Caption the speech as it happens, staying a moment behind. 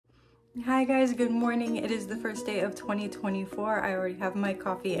Hi guys, good morning. It is the first day of 2024. I already have my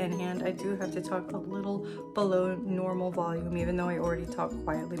coffee in hand. I do have to talk a little below normal volume, even though I already talk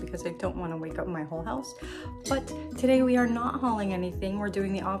quietly because I don't want to wake up my whole house. But today we are not hauling anything. We're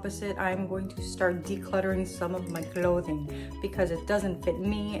doing the opposite. I'm going to start decluttering some of my clothing because it doesn't fit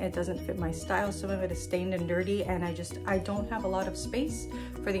me. It doesn't fit my style. Some of it is stained and dirty, and I don't have a lot of space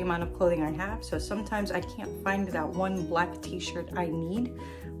for the amount of clothing I have. So sometimes I can't find that one black t-shirt I need.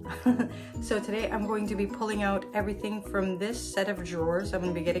 So today I'm going to be pulling out everything from this set of drawers. I'm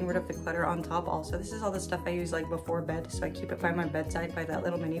going to be getting rid of the clutter on top also. This is all the stuff I use like before bed, so I keep it by my bedside by that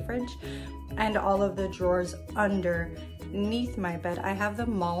little mini fridge. And all of the drawers underneath my bed. I have the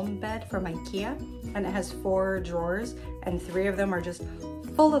Malm bed from IKEA, and it has 4 drawers and 3 of them are just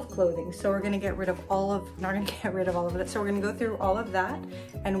full of clothing. So we're gonna get rid of not gonna get rid of all of it. So we're gonna go through all of that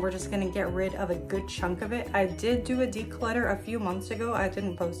and we're just gonna get rid of a good chunk of it. I did do a declutter a few months ago. I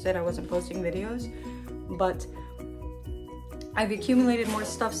didn't post it, I wasn't posting videos, but I've accumulated more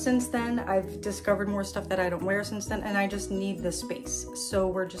stuff since then. I've discovered more stuff that I don't wear since then, and I just need the space. So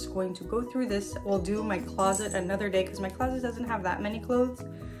we're just going to go through this. We'll do my closet another day because my closet doesn't have that many clothes,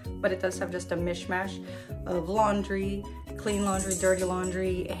 but it does have just a mishmash of laundry, clean laundry, dirty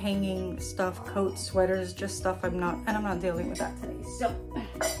laundry, hanging stuff, coats, sweaters, just stuff I'm not dealing with that today. So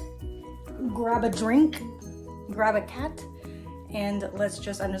grab a drink, grab a cat, and I'm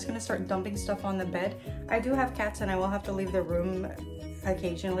just gonna start dumping stuff on the bed. I do have cats and I will have to leave the room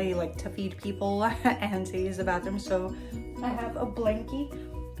occasionally, like to feed people and to use the bathroom. So I have a blankie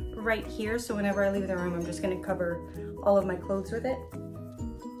right here. So whenever I leave the room, I'm just gonna cover all of my clothes with it.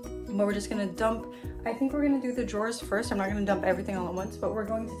 But we're just gonna dump, I think we're gonna do the drawers first. I'm not gonna dump everything all at once, but we're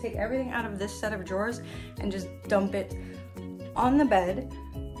going to take everything out of this set of drawers and just dump it on the bed.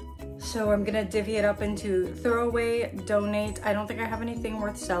 So I'm gonna divvy it up into throwaway, donate. I don't think I have anything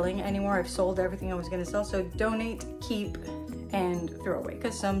worth selling anymore. I've sold everything I was gonna sell. So donate, keep, and throw away,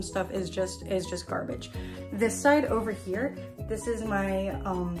 because some stuff is just garbage. This side over here, this is my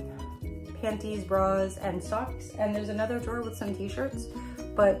panties, bras, and socks. And there's another drawer with some t-shirts,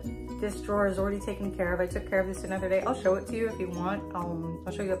 but this drawer is already taken care of. I took care of this another day. I'll show it to you if you want.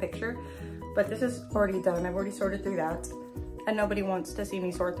 I'll show you a picture, but this is already done. I've already sorted through that, and nobody wants to see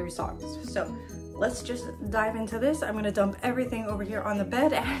me sort through socks. So let's just dive into this. I'm gonna dump everything over here on the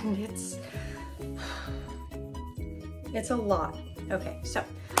bed, and it's a lot. Okay, so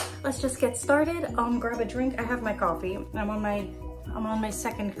let's just get started. Grab a drink. I have my coffee. I'm on my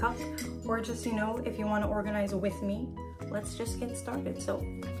second cup, or just, you know, if you want to organize with me, let's just get started. So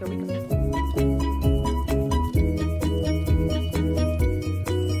here we go.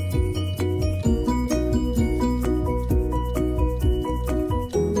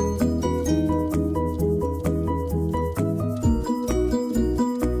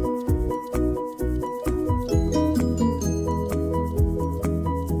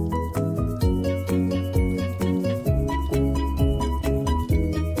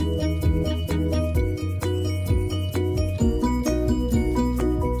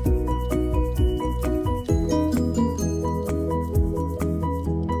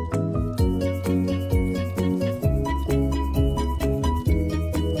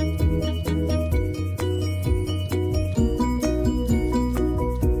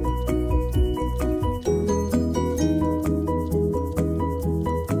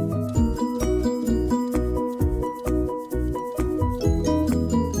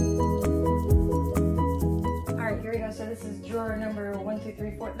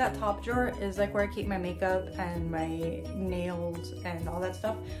 That top drawer is like where I keep my makeup and my nails and all that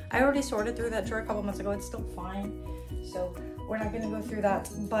stuff. I already sorted through that drawer a couple months ago. It's still fine, so we're not going to go through that,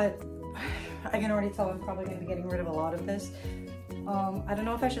 but I can already tell I'm probably going to be getting rid of a lot of this. I don't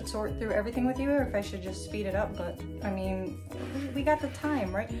know if I should sort through everything with you or if I should just speed it up, but I mean, we got the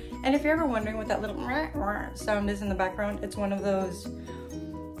time, right? And if you're ever wondering what that little sound is in the background, it's one of those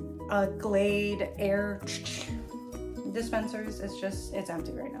Glade air dispensers. It's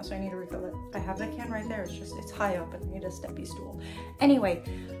empty right now, so I need to refill it. I have the can right there. It's high up and I need a steppy stool. Anyway,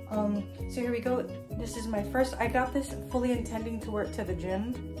 so here we go. This is my first. I got this fully intending to work to the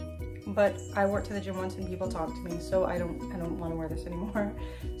gym, but I worked to the gym once and people talked to me, so I don't want to wear this anymore.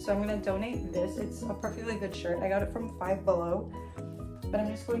 So I'm gonna donate this. It's a perfectly good shirt. I got it from Five Below, but I'm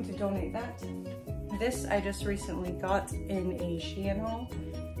just going to donate that. This I just recently got in a Shein haul,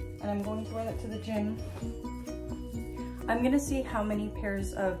 and I'm going to wear that to the gym. I'm gonna see how many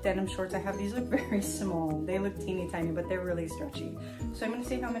pairs of denim shorts I have. These look very small. They look teeny tiny, but they're really stretchy. So I'm gonna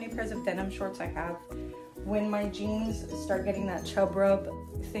see how many pairs of denim shorts I have. When my jeans start getting that chub rub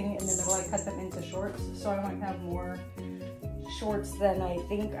thing in the middle, I cut them into shorts. So I might have more shorts than I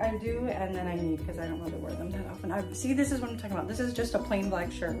think I do, and then I need, because I don't really wear them that often. See, this is what I'm talking about. This is just a plain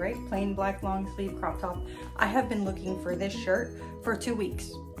black shirt, right? Plain black long sleeve crop top. I have been looking for this shirt for 2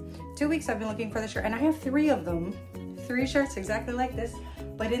 weeks. 2 weeks I've been looking for this shirt, and I have 3 of them. 3 shirts exactly like this,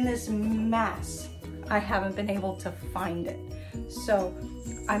 but in this mass, I haven't been able to find it. So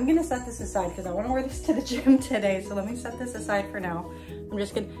I'm gonna set this aside because I want to wear this to the gym today. So let me set this aside for now. I'm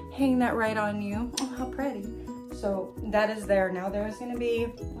just gonna hang that right on you. Oh, how pretty. So that is there. Now there's gonna be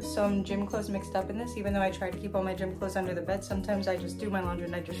some gym clothes mixed up in this, even though I try to keep all my gym clothes under the bed. Sometimes I just do my laundry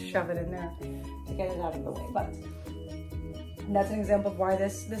and I just shove it in there to get it out of the way. But that's an example of why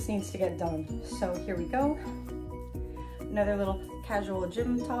this needs to get done. So here we go. Another little casual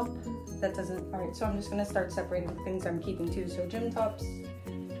gym top that doesn't, all right, so I'm just gonna start separating the things I'm keeping too. So gym tops,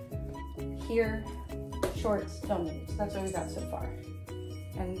 here, shorts, tome. So that's what we got so far.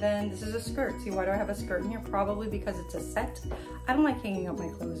 And then this is a skirt. See, why do I have a skirt in here? Probably because it's a set. I don't like hanging up my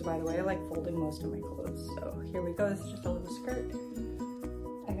clothes, by the way. I like folding most of my clothes. So here we go. This is just a little skirt.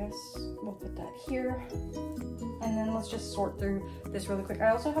 I guess we'll put that here. And then let's just sort through this really quick. I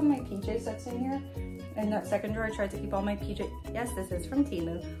also have my PJ sets in here. In that second drawer, I tried to keep all my PJ, yes, this is from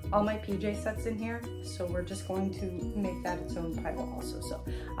Temu, all my PJ sets in here. So we're just going to make that its own pile also. So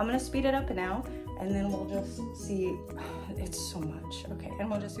I'm gonna speed it up now, and then we'll just see, it's so much. Okay, and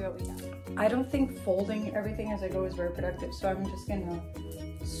we'll just see what we got. I don't think folding everything as I go is very productive, so I'm just gonna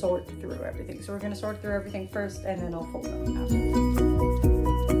sort through everything. So we're gonna sort through everything first, and then I'll fold them after.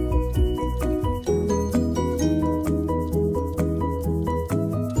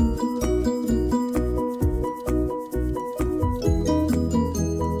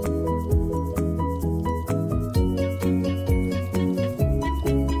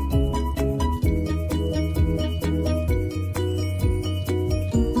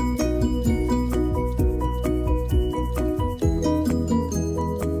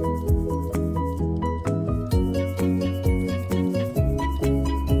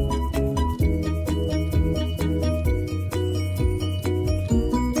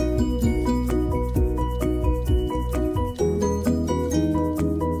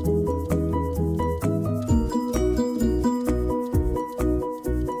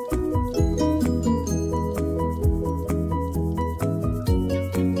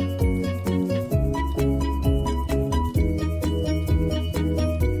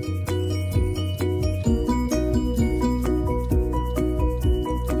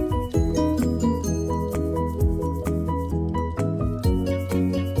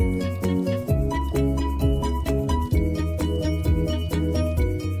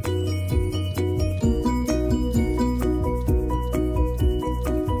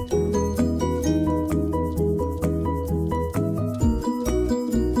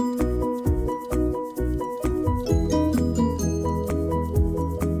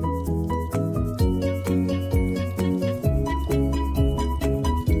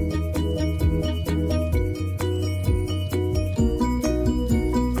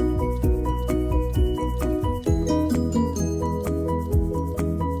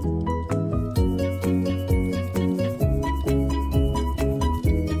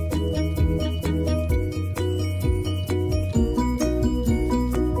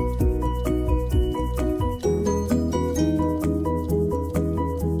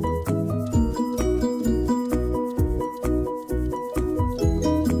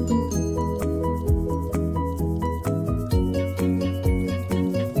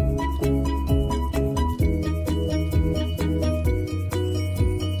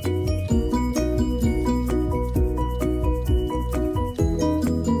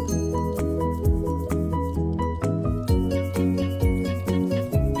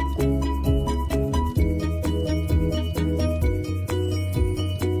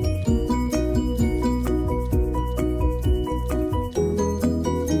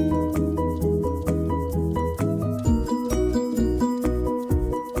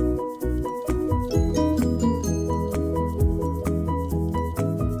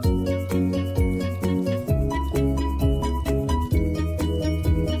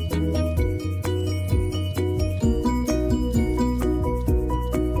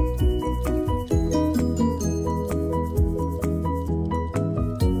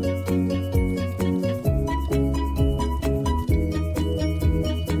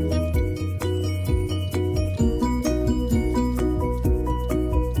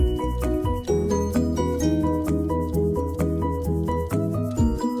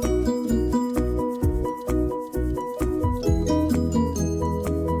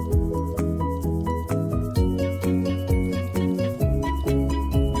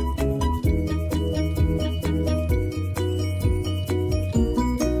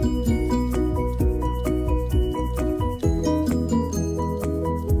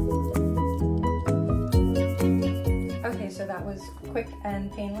 quick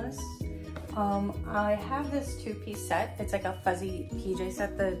and painless. I have this two-piece set. It's like a fuzzy PJ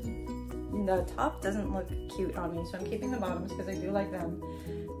set. The top doesn't look cute on me, so I'm keeping the bottoms because I do like them.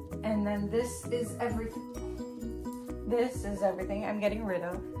 And then this is everything. This is everything I'm getting rid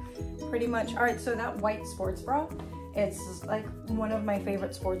of. Pretty much. All right, so that white sports bra, it's like one of my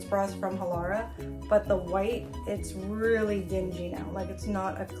favorite sports bras from Halara, but the white, it's really dingy now. Like, it's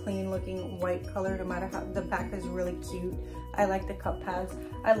not a clean looking white color, no matter how. The back is really cute. I like the cup pads.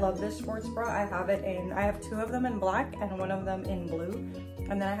 I love this sports bra. I have it in, I have two of them in black and one of them in blue.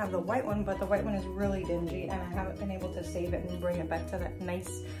 And then I have the white one, but the white one is really dingy and I haven't been able to save it and bring it back to that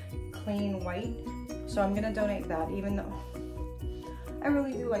nice, clean white. So I'm gonna donate that, even though I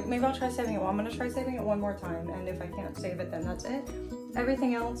really do like, maybe I'll try saving it. Well, I'm gonna try saving it one more time, and if I can't save it, then that's it.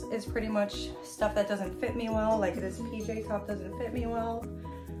 Everything else is pretty much stuff that doesn't fit me well, like this PJ top doesn't fit me well.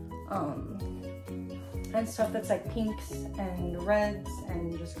 And stuff that's like pinks and reds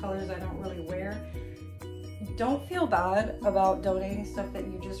and just colors I don't really wear. Don't feel bad about donating stuff that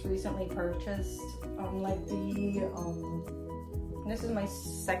you just recently purchased. Like this is my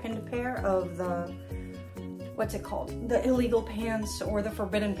second pair of the, what's it called? The illegal pants or the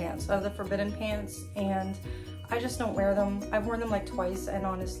forbidden pants. And I just don't wear them. I've worn them like twice and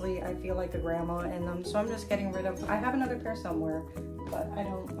honestly I feel like a grandma in them, so I'm just getting rid of. I have another pair somewhere, but I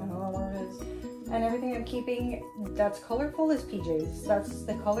don't know where it is. And everything I'm keeping that's colorful is PJs. That's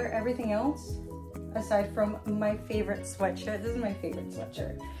the color. Everything else, aside from my favorite sweatshirt, this is my favorite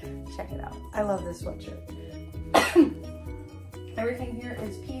sweatshirt. Check it out. I love this sweatshirt. Everything here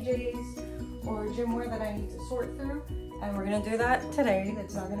is PJs or gym wear that I need to sort through, and we're gonna do that today.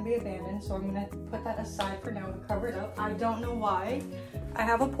 It's not gonna be abandoned, so I'm gonna put that aside for now and cover it up. I don't know why. I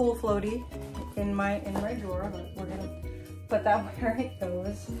have a pool floaty in my drawer, but we're gonna put that where it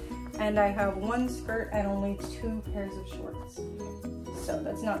goes. And I have one skirt and only 2 pairs of shorts, so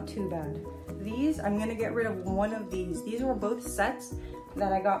that's not too bad. These, I'm gonna get rid of one of these. These were both sets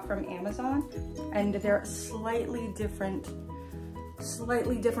that I got from Amazon, and they're slightly different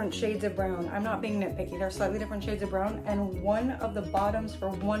shades of brown. I'm not being nitpicky, they're slightly different shades of brown, and one of the bottoms for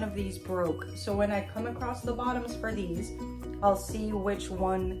one of these broke. So when I come across the bottoms for these, I'll see which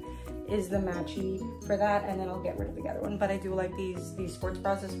one is the matchy for that, and then I'll get rid of the other one. But I do like these sports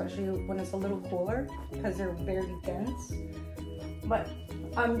bras, especially when it's a little cooler, because they're very dense. But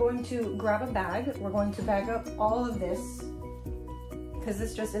I'm going to grab a bag. We're going to bag up all of this, because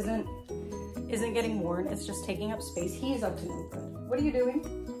this just isn't getting worn. It's just taking up space. He's up to no good. What are you doing?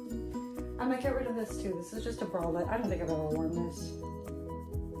 I might get rid of this too. This is just a bralette. I don't think I've ever worn this.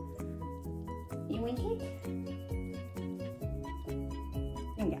 You want it?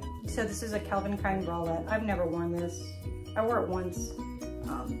 Yeah. So this is a Calvin Klein bralette. I've never worn this. I wore it once.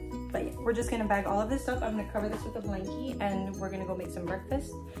 But yeah, we're just gonna bag all of this up. I'm gonna cover this with a blankie and we're gonna go make some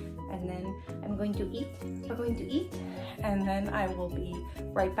breakfast. And then I'm going to eat. We're going to eat. And then I will be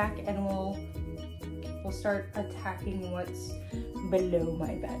right back and we'll start attacking what's below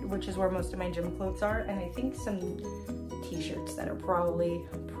my bed, which is where most of my gym clothes are. And I think some t-shirts that are probably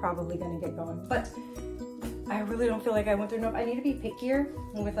gonna get going. But I really don't feel like I went through enough. I need to be pickier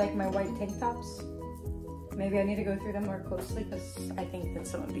with like my white tank tops. Maybe I need to go through them more closely because I think that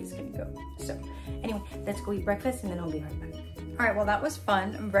some of these can go. So anyway, let's go eat breakfast and then I'll be right back. All right, well, that was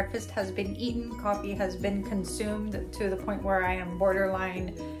fun. Breakfast has been eaten, coffee has been consumed to the point where I am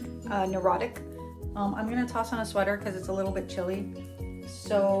borderline neurotic. I'm gonna toss on a sweater because it's a little bit chilly.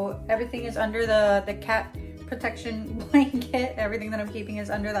 So everything is under the cat protection blanket. Everything that I'm keeping is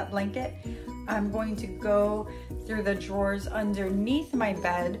under that blanket. I'm going to go through the drawers underneath my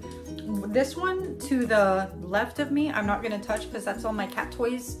bed. This one to the left of me, I'm not gonna touch because that's all my cat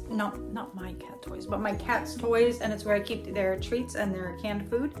toys. Not my cat toys, but my cat's toys, and it's where I keep their treats and their canned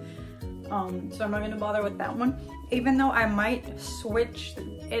food. So I'm not gonna bother with that one. Even though I might switch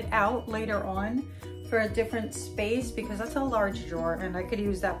it out later on for a different space because that's a large drawer and I could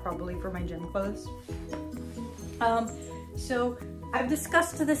use that probably for my gym clothes. So I've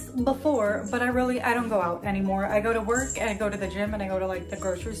discussed this before, but I don't go out anymore. I go to work and I go to the gym and I go to like the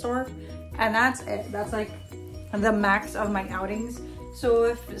grocery store, and that's it. That's like the max of my outings. So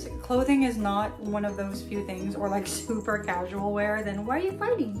if clothing is not one of those few things, or like super casual wear, then why are you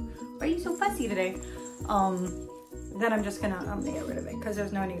fighting? Why are you so fussy today? Then I'm gonna get rid of it because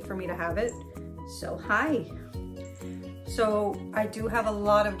there's no need for me to have it. So hi. So I do have a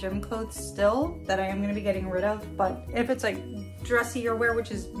lot of gym clothes still that I am gonna be getting rid of, but if it's like dressier wear,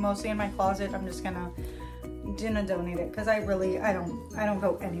 which is mostly in my closet, I'm just gonna donate it because I don't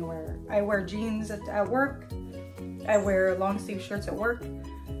go anywhere. I wear jeans at work, I wear long sleeve shirts at work,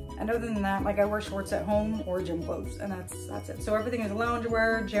 And other than that, like I wear shorts at home or gym clothes, and that's it. So everything is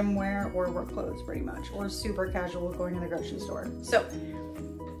loungewear, gym wear, or work clothes pretty much, or super casual going to the grocery store. So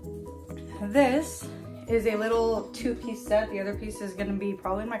this is a little 2-piece set. The other piece is gonna be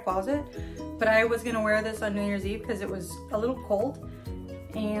probably in my closet, but I was gonna wear this on New Year's Eve because it was a little cold,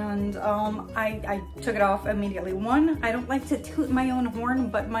 and I took it off immediately. One, I don't like to toot my own horn,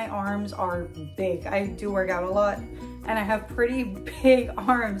 but my arms are big. I do work out a lot, and I have pretty big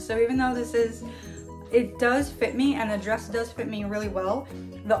arms. So even though it does fit me, and the dress does fit me really well,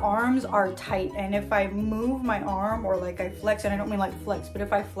 the arms are tight, and if I move my arm or like I flex, and I don't mean like flex, but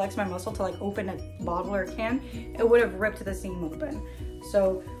if I flex my muscle to like open a bottle or a can, it would have ripped the seam open.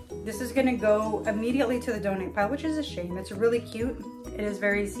 So this is gonna go immediately to the donate pile, which is a shame. It's really cute. It is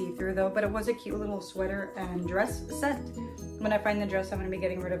very see-through though, but it was a cute little sweater and dress set. When I find the dress, I'm gonna be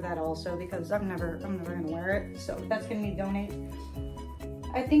getting rid of that also because I'm never gonna wear it. So that's gonna be donate.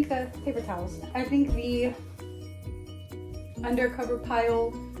 I think the paper towels. I think the undercover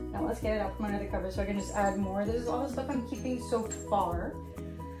pile. Now let's get it out from under the cover so I can just add more. This is all the stuff I'm keeping so far.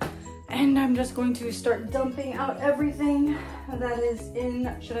 And I'm just going to start dumping out everything that is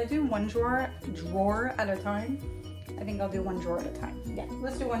in, should I do one drawer at a time? I think I'll do one drawer at a time. Yeah,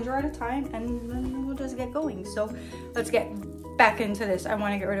 let's do one drawer at a time and then we'll just get going. So let's get back into this. I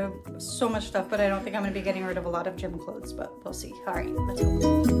want to get rid of so much stuff, but I don't think I'm going to be getting rid of a lot of gym clothes, but we'll see. All right, let's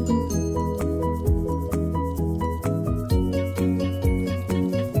go.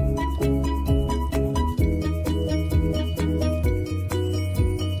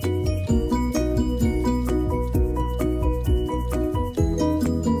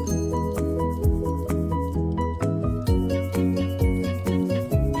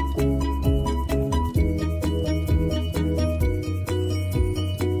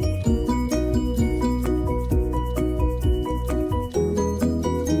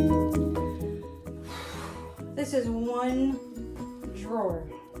 This is one drawer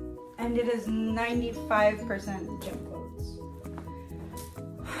and it is 95% gym clothes.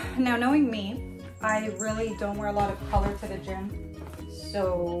 Now knowing me, I really don't wear a lot of color to the gym,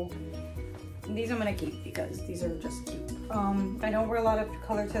 so these I'm gonna keep because these are just cute. I don't wear a lot of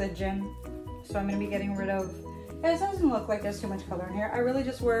color to the gym, so I'm gonna be getting rid of, it doesn't look like there's too much color in here. I really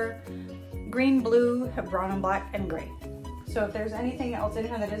just wear green, blue, brown and black, and gray. So if there's anything else in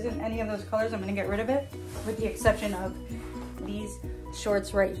here that isn't any of those colors, I'm gonna get rid of it, with the exception of these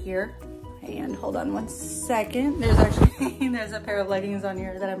shorts right here. And hold on one second. There's actually, there's a pair of leggings on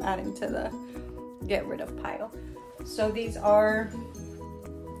here that I'm adding to the get rid of pile. So these are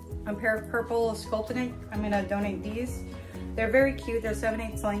a pair of purple sculpted ink. I'm gonna donate these. They're very cute, they're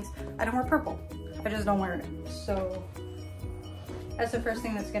 7/8 lengths. I don't wear purple, I just don't wear it. So that's the first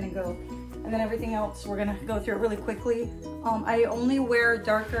thing that's gonna go. And then everything else, we're gonna go through it really quickly. I only wear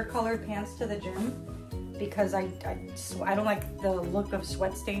darker colored pants to the gym because I don't like the look of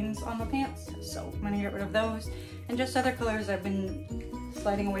sweat stains on the pants. So I'm gonna get rid of those. And just other colors I've been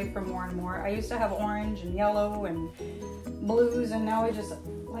sliding away from more and more. I used to have orange and yellow and blues, and now I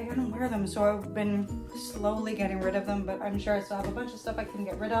don't wear them. So I've been slowly getting rid of them, but I'm sure I still have a bunch of stuff I can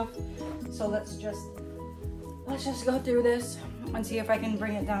get rid of. So let's just go through this and see if I can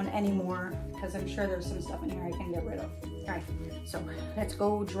bring it down anymore, because I'm sure there's some stuff in here I can get rid of. All right, so let's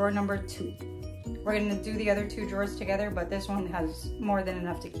go drawer number 2. We're gonna do the other 2 drawers together, but this one has more than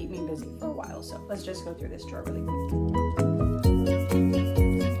enough to keep me busy for a while. So let's just go through this drawer really quick.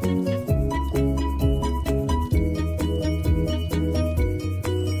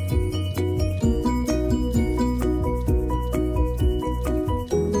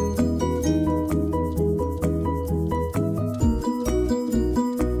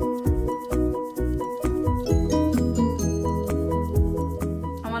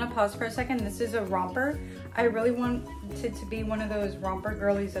 Pause for a second. This is a romper. I really wanted to be one of those romper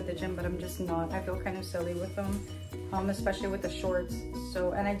girlies at the gym, but I'm just not. I feel kind of silly with them, especially with the shorts.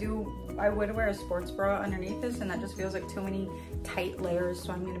 So, and I would wear a sports bra underneath this, and that just feels like too many tight layers.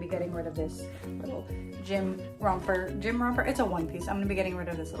 So I'm going to be getting rid of this little gym romper. It's a one piece. I'm going to be getting rid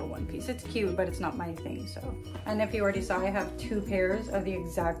of this little one piece. It's cute, but it's not my thing. So, and if you already saw, I have 2 pairs of the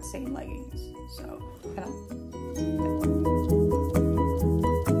exact same leggings. So, I don't.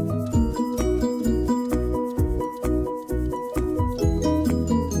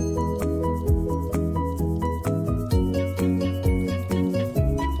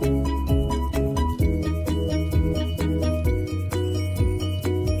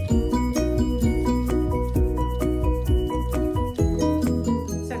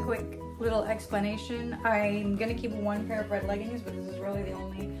 Explanation. I'm gonna keep 1 pair of red leggings, but this is really the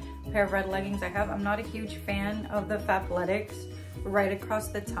only pair of red leggings I have. I'm not a huge fan of the Fabletics right across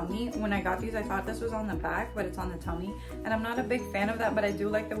the tummy. When I got these, I thought this was on the back, but it's on the tummy. And I'm not a big fan of that, but I do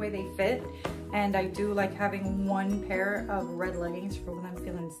like the way they fit. And I do like having one pair of red leggings for when I'm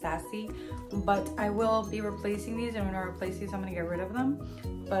feeling sassy. But I will be replacing these, and when I replace these, I'm gonna get rid of them.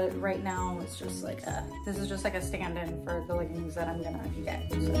 But right now, it's just like this is just like a stand-in for the leggings that I'm gonna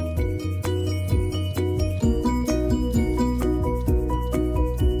get. So.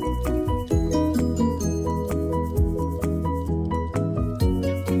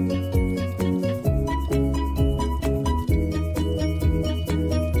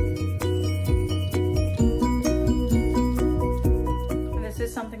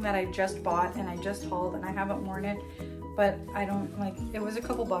 That I just bought and I just hauled, and I haven't worn it, but I don't like it. Was a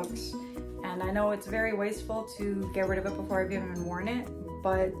couple bucks, and I know it's very wasteful to get rid of it before I've even worn it,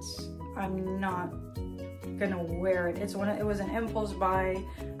 but I'm not gonna wear it. It was an impulse buy.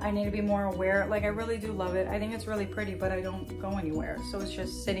 I need to be more aware. Like, I really do love it. I think it's really pretty, but I don't go anywhere, so it's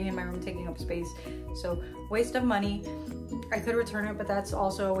just sitting in my room taking up space. So waste of money. I could return it, but that's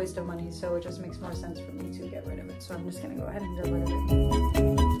also a waste of money, so it just makes more sense for me to get rid of it. So I'm just gonna go ahead and get rid of it.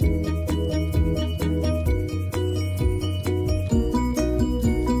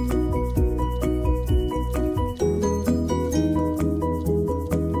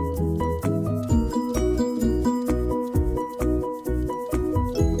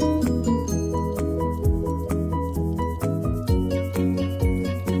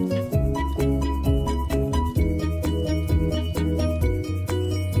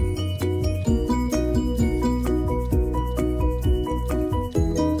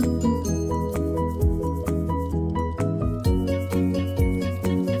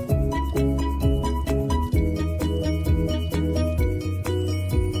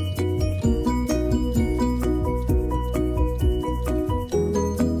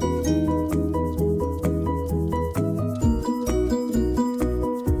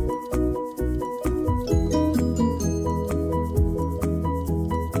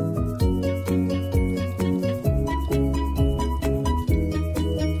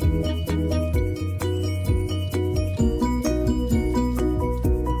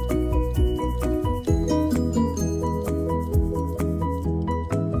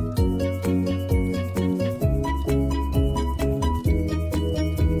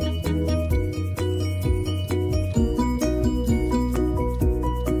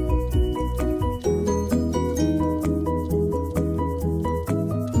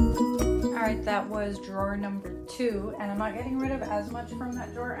 That was drawer number 2, and I'm not getting rid of as much from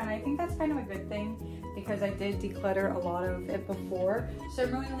that drawer, and I think that's kind of a good thing because I did declutter a lot of it before. So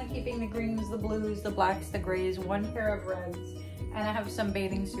I'm really only keeping the greens, the blues, the blacks, the grays, one pair of reds, and I have some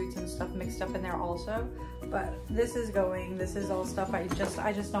bathing suits and stuff mixed up in there also. But this is all stuff I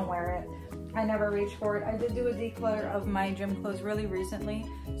just don't wear it. I never reach for it. I did do a declutter of my gym clothes really recently,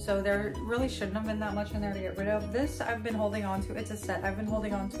 so there really shouldn't have been that much in there to get rid of. This I've been holding on to. It's a set. I've been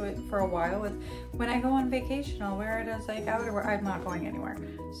holding on to it for a while. When I go on vacation, I'll wear it as like outerwear. I'm not going anywhere.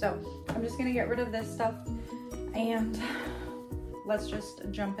 So I'm just gonna get rid of this stuff, and let's just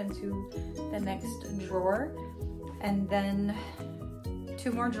jump into the next drawer, and then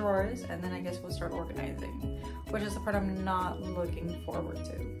 2 more drawers, and then I guess we'll start organizing, which is the part I'm not looking forward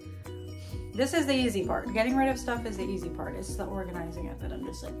to. This is the easy part. Getting rid of stuff is the easy part. It's the organizing it that I'm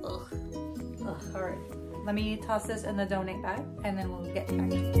just like, ugh. All right, let me toss this in the donate bag, and then we'll get back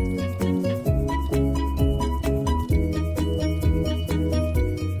to it.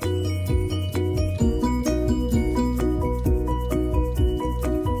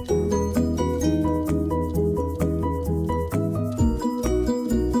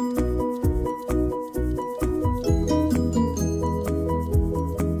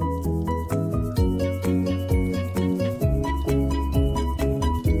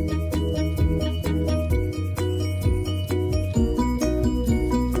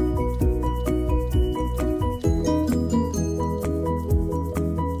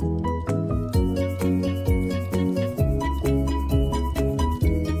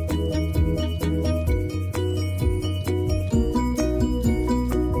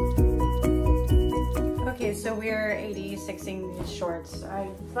 So we're 86ing these shorts. I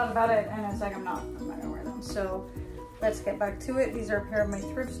thought about it and it's like I'm not gonna wear them. So let's get back to it. These are a pair of my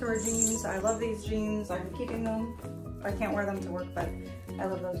thrift store jeans. I love these jeans. I'm keeping them. I can't wear them to work, but I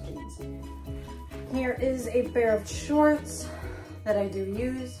love those jeans. Here is a pair of shorts that I do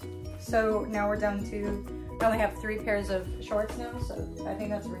use. So now we're down to, I only have 3 pairs of shorts now, so I think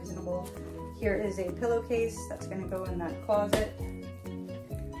that's reasonable. Here is a pillowcase that's gonna go in that closet.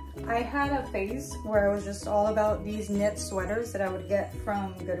 I had a phase where I was just all about these knit sweaters that I would get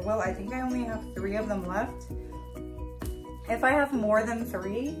from Goodwill. I think I only have 3 of them left. If I have more than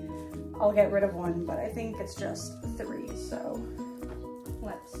 3, I'll get rid of 1, but I think it's just 3, so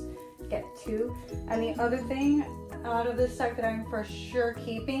let's get 2. And the other thing out of this set that I'm for sure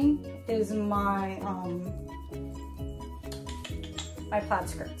keeping is my my plaid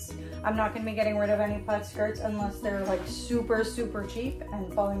skirts. I'm not gonna be getting rid of any plaid skirts unless they're like super, super cheap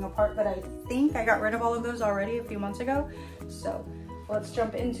and falling apart, but I think I got rid of all of those already a few months ago. So let's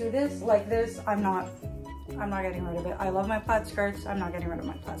jump into this. Like this, I'm not getting rid of it. I love my plaid skirts. I'm not getting rid of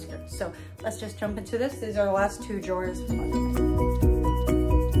my plaid skirts. So let's just jump into this. These are the last 2 drawers.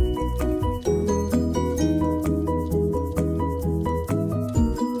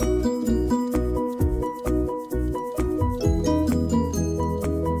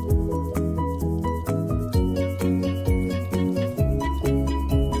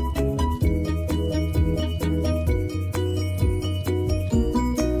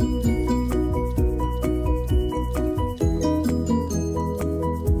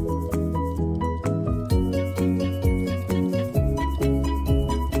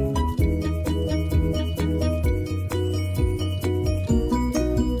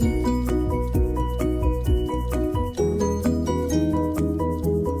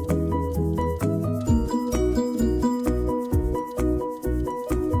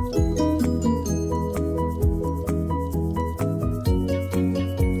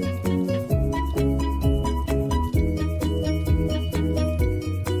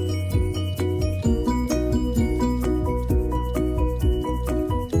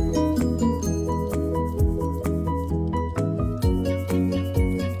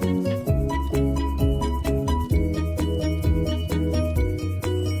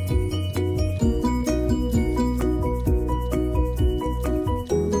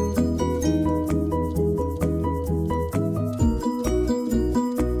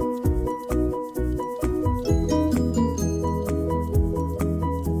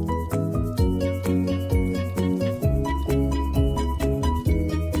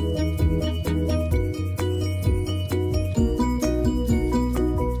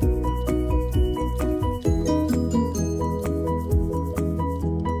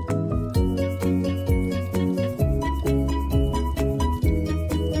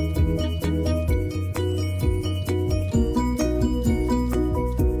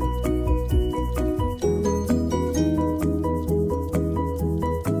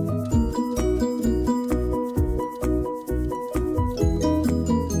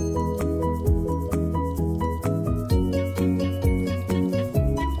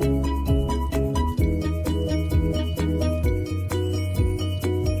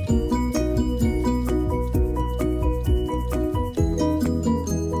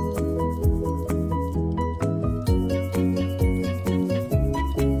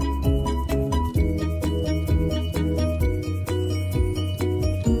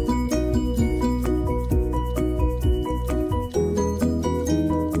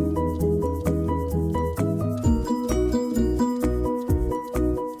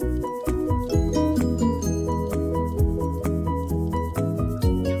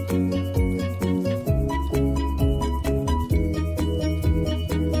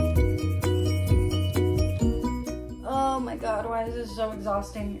 So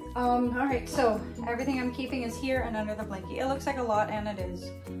exhausting. All right, so everything I'm keeping is here and under the blanket. It looks like a lot, and it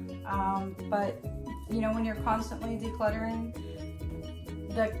is, but you know, when you're constantly decluttering,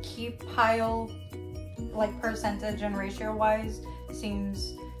 the keep pile, like percentage and ratio wise,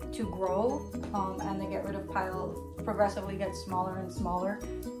 seems to grow, and the get rid of pile progressively gets smaller and smaller.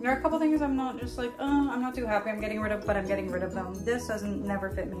 There are a couple things I'm not just like, I'm not too happy I'm getting rid of, but I'm getting rid of them. This doesn't never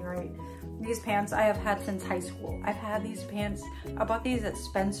fit me right. These pants I have had since high school. I've had these pants, I bought these at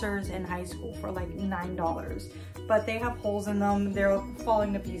Spencer's in high school for like $9, but they have holes in them. They're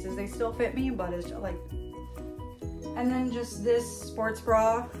falling to pieces. They still fit me, but it's just like, and then just this sports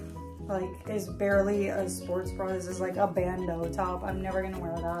bra, like, is barely a sports bra. This is like a bandeau top. I'm never gonna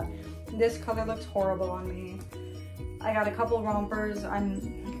wear that. This color looks horrible on me. I got a couple rompers.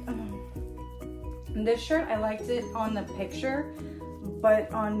 This shirt, I liked it on the picture,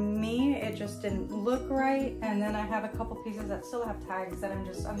 but on me, it just didn't look right. And then I have a couple pieces that still have tags that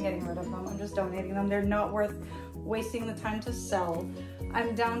I'm getting rid of them. I'm just donating them. They're not worth wasting the time to sell.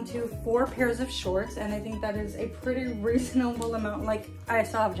 I'm down to 4 pairs of shorts, and I think that is a pretty reasonable amount. Like, I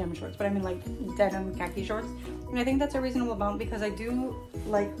still have gym shorts, but I mean like denim khaki shorts. And I think that's a reasonable amount because I do,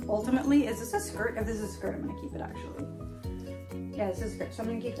 like, ultimately, is this a skirt? If this is a skirt, I'm gonna keep it actually. Yeah, this is a skirt, so I'm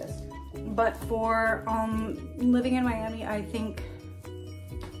gonna keep this. But for living in Miami, I think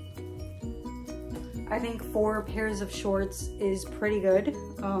I think 4 pairs of shorts is pretty good,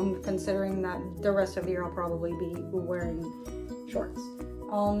 considering that the rest of the year I'll probably be wearing shorts.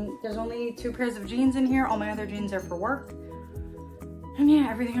 There's only 2 pairs of jeans in here. All my other jeans are for work. And yeah,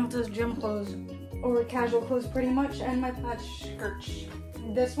 everything else is gym clothes or casual clothes pretty much, and my plaid skirt.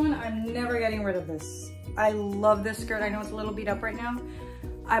 This one, I'm never getting rid of this. I love this skirt. I know it's a little beat up right now.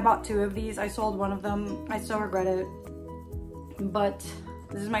 I bought 2 of these. I sold one of them. I still regret it. But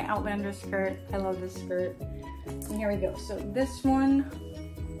this is my Outlander skirt. I love this skirt. And here we go. So this one,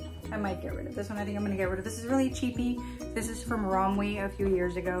 I might get rid of. This one I think I'm gonna get rid of. This is really cheapy. This is from Romwe a few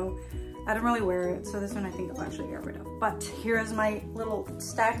years ago. I don't really wear it, so this one I think I'll actually get rid of. But here is my little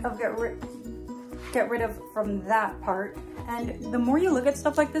stack of get rid of from that part. And the more you look at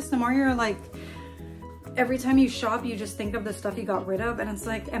stuff like this, the more you're like, every time you shop, you just think of the stuff you got rid of, and it's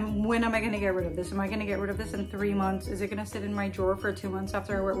like, and when am I gonna get rid of this? Am I gonna get rid of this in 3 months? Is it gonna sit in my drawer for 2 months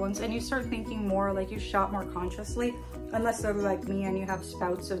after I wear it once? And you start thinking more, like you shop more consciously, unless they're like me and you have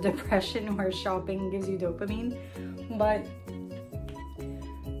spouts of depression where shopping gives you dopamine. But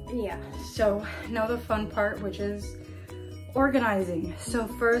yeah, so now the fun part, which is organizing. So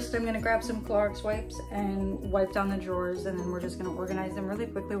first I'm gonna grab some Clorox wipes and wipe down the drawers, and then we're just gonna organize them really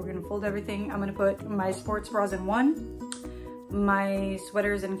quickly. We're gonna fold everything. I'm gonna put my sports bras in one, my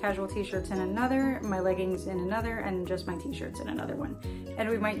sweaters and casual t-shirts in another, my leggings in another, and just my t-shirts in another one. And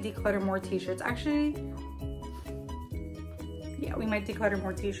we might declutter more t-shirts. Actually, yeah, we might declutter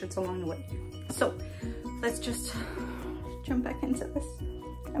more t-shirts along the way. So let's just jump back into this.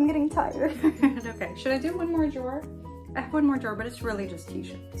 I'm getting tired. Okay, should I do one more drawer? I have one more drawer, but it's really just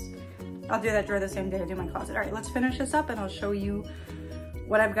t-shirts. I'll do that drawer the same day I do my closet. All right, let's finish this up and I'll show you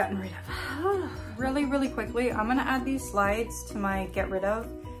what I've gotten rid of. Really quickly, I'm gonna add these slides to my get rid of,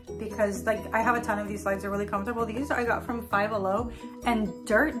 because like I have a ton of these slides. They're really comfortable. These I got from Five Below, and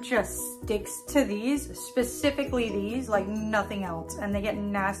dirt just sticks to these, specifically these, like nothing else, and they get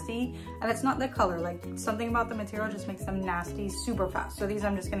nasty. And it's not the color, like something about the material just makes them nasty super fast. So these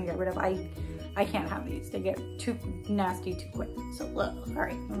I'm just gonna get rid of. I can't have these. They get too nasty too quick. So, all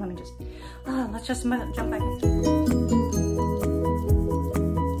right, let me just, let's just jump back into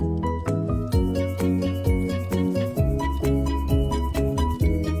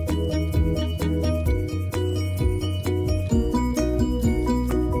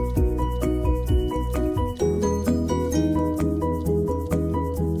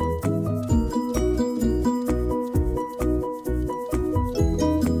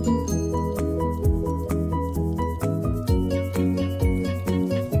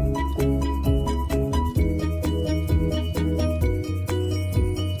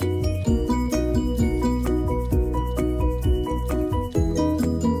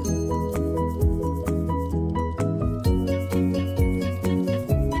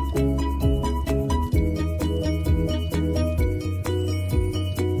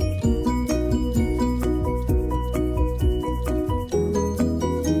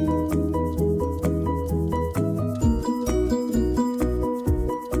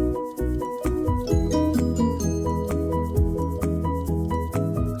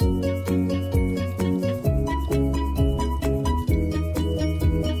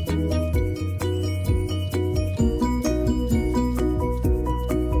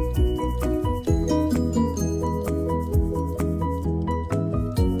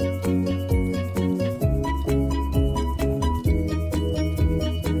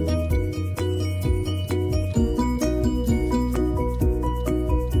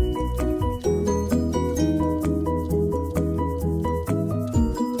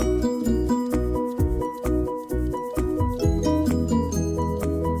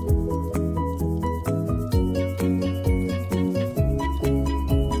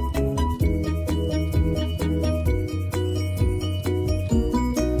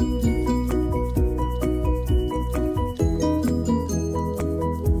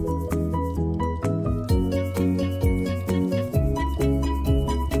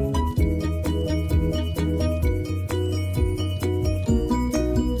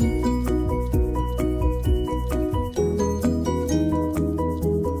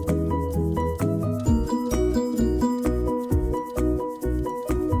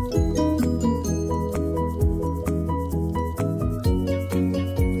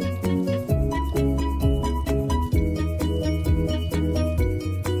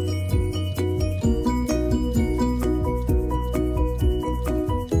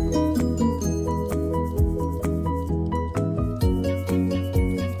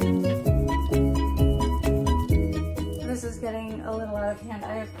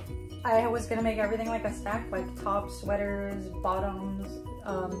I was gonna make everything like a stack, like tops, sweaters, bottoms,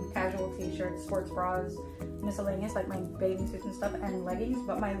 casual t-shirts, sports bras, miscellaneous, like my bathing suits and stuff, and leggings.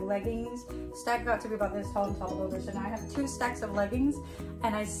 But my leggings stack got to be about this tall and tall over, so now I have 2 stacks of leggings,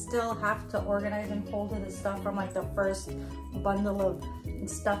 and I still have to organize and fold the stuff from like the first bundle of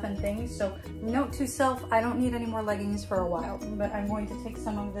stuff and things. So note to self, I don't need any more leggings for a while, but I'm going to take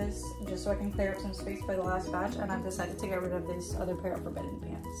some of this just so I can clear up some space for the last batch, and I've decided to get rid of this other pair of forbidden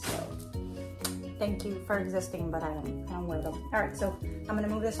pants. So thank you for existing, but I don't wear them. All right, so I'm gonna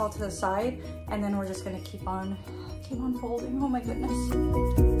move this all to the side, and then we're just gonna keep on folding. Oh my goodness.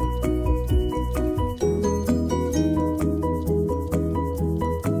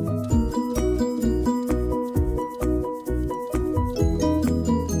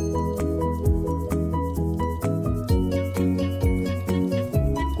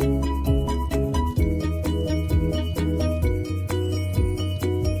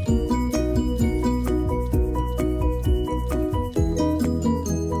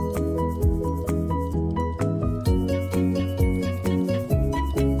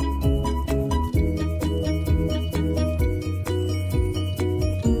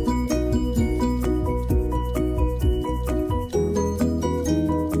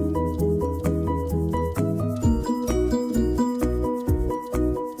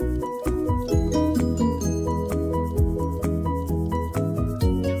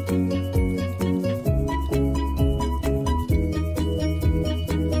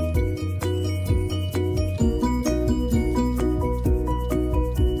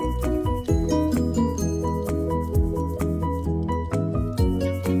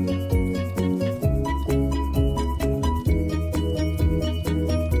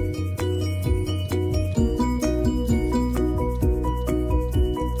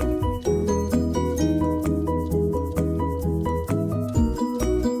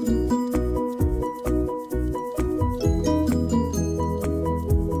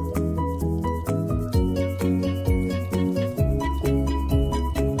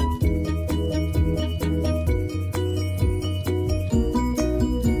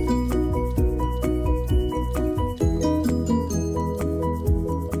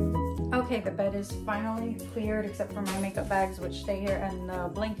 The bed is finally cleared except for my makeup bags, which stay here, and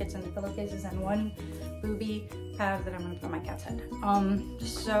the blankets and the pillowcases, and one booby pad that I'm gonna put on my cat's head.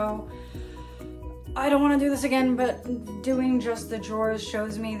 So I don't want to do this again, but doing just the drawers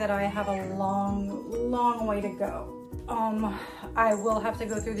shows me that I have a long way to go. I will have to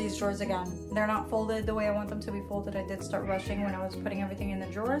go through these drawers again. They're not folded the way I want them to be folded. I did start rushing when I was putting everything in the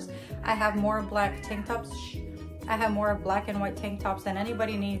drawers. I have more black tank tops. I have more black and white tank tops than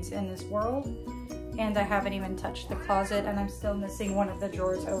anybody needs in this world, and I haven't even touched the closet, and I'm still missing one of the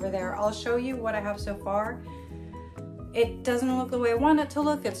drawers over there. I'll show you what I have so far. It doesn't look the way I want it to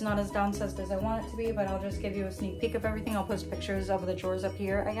look. It's not as downsized as I want it to be, but I'll just give you a sneak peek of everything. I'll post pictures of the drawers up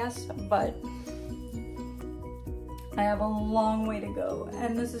here, I guess, but I have a long way to go,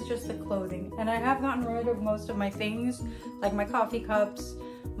 and this is just the clothing. And I have gotten rid of most of my things, like my coffee cups,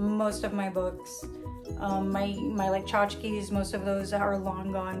 most of my books, my like tchotchkes, most of those are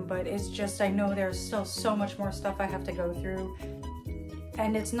long gone, but it's just, I know there's still so much more stuff I have to go through.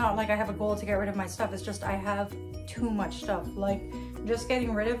 And it's not like I have a goal to get rid of my stuff, it's just I have too much stuff. Like, just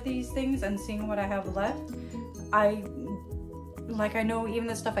getting rid of these things and seeing what I have left, I know even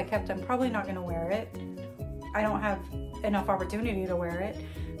the stuff I kept, I'm probably not gonna wear it. I don't have enough opportunity to wear it.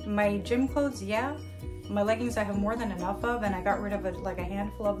 My gym clothes, yeah. My leggings I have more than enough of, and I got rid of like a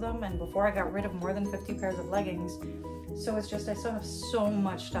handful of them, and before I got rid of more than 50 pairs of leggings. So it's just, I still have so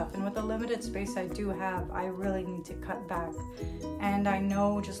much stuff, and with the limited space I do have, I really need to cut back. And I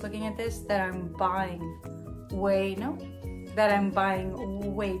know, just looking at this, that I'm buying way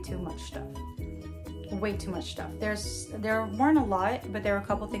too much stuff. Way too much stuff. There weren't a lot, but there are a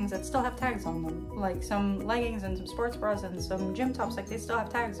couple things that still have tags on them, like some leggings and some sports bras and some gym tops, like they still have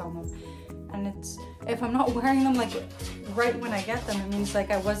tags on them. And it's, if I'm not wearing them like right when I get them, it means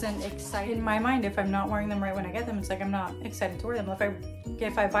like I wasn't excited. In my mind, if I'm not wearing them right when I get them, it's like I'm not excited to wear them.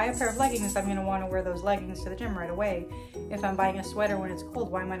 If I buy a pair of leggings, I'm gonna want to wear those leggings to the gym right away. If I'm buying a sweater when it's cold,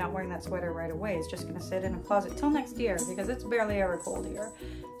 why am I not wearing that sweater right away? It's just gonna sit in a closet till next year, because it's barely ever cold here.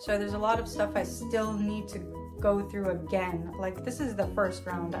 So there's a lot of stuff I still need to go through again. Like, this is the first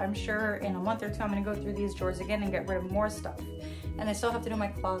round. I'm sure in a month or two I'm gonna go through these drawers again and get rid of more stuff. And I still have to do my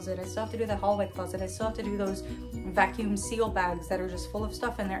closet. I still have to do the hallway closet. I still have to do those vacuum seal bags that are just full of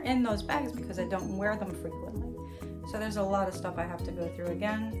stuff, and they're in those bags because I don't wear them frequently. So there's a lot of stuff I have to go through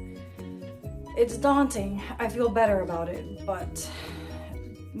again. It's daunting. I feel better about it, but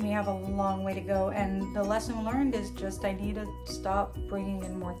we have a long way to go, and the lesson learned is just I need to stop bringing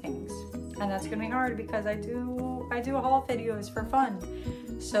in more things, and that's gonna be hard because I do haul videos for fun,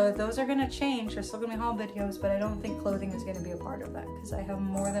 so those are gonna change. There's still gonna be haul videos, but I don't think clothing is gonna be a part of that because I have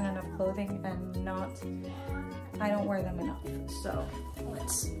more than enough clothing and I don't wear them enough. So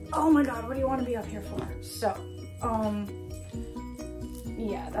oh my god, what do you want to be up here for? So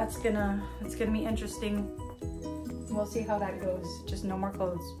yeah, it's gonna be interesting. We'll see how that goes. Just no more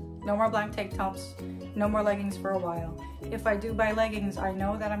clothes, no more black tank tops, no more leggings for a while. If I do buy leggings, I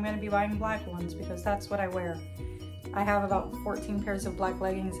know that I'm gonna be buying black ones because that's what I wear. I have about 14 pairs of black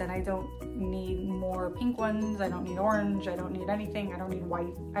leggings and I don't need more pink ones. I don't need orange. I don't need anything. I don't need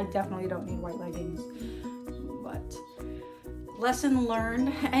white. I definitely don't need white leggings. But lesson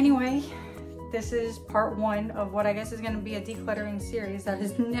learned. Anyway, this is part 1 of what I guess is going to be a decluttering series that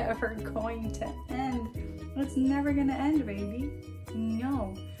is never going to end. It's never going to end, baby.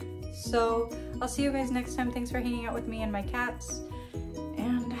 No. So I'll see you guys next time. Thanks for hanging out with me and my cats.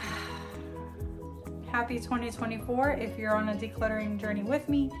 And happy 2024 if you're on a decluttering journey with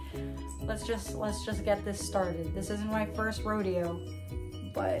me. Let's just get this started. This isn't my first rodeo,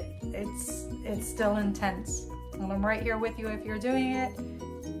 but it's still intense. And I'm right here with you if you're doing it.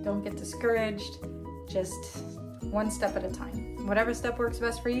 Don't get discouraged. Just one step at a time. Whatever step works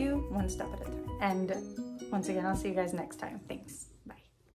best for you, one step at a time. And once again, I'll see you guys next time. Thanks.